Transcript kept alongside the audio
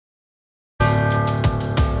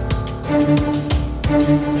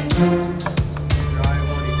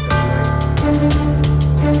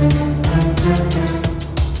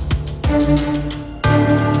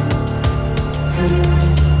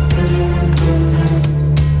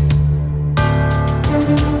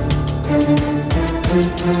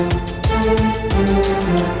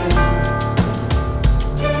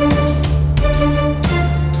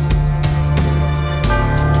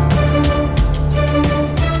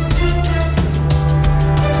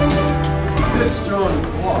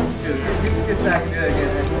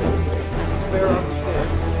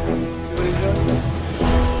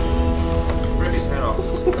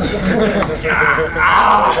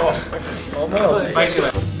Thank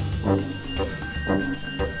you.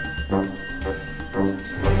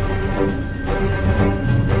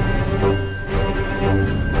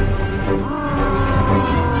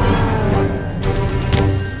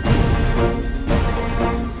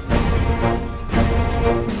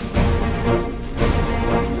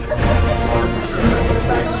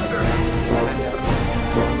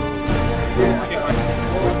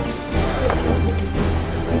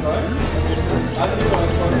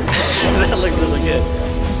 That looked really good.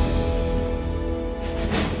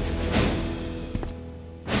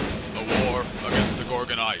 The war against the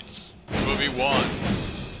Gorgonites. Movie 1.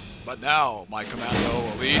 But now, my commando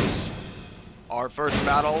elites, our first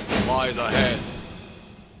battle lies ahead.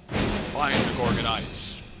 Find the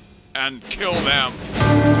Gorgonites and kill them.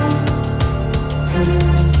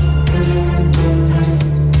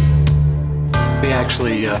 We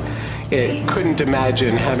actually couldn't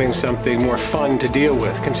imagine having something more fun to deal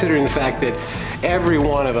with, considering the fact that every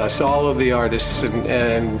one of us, all of the artists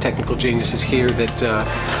and technical geniuses here that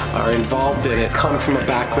are involved in it, come from a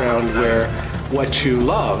background where what you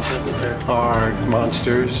love are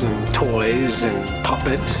monsters and toys and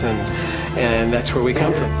puppets, and that's where we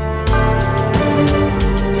come from.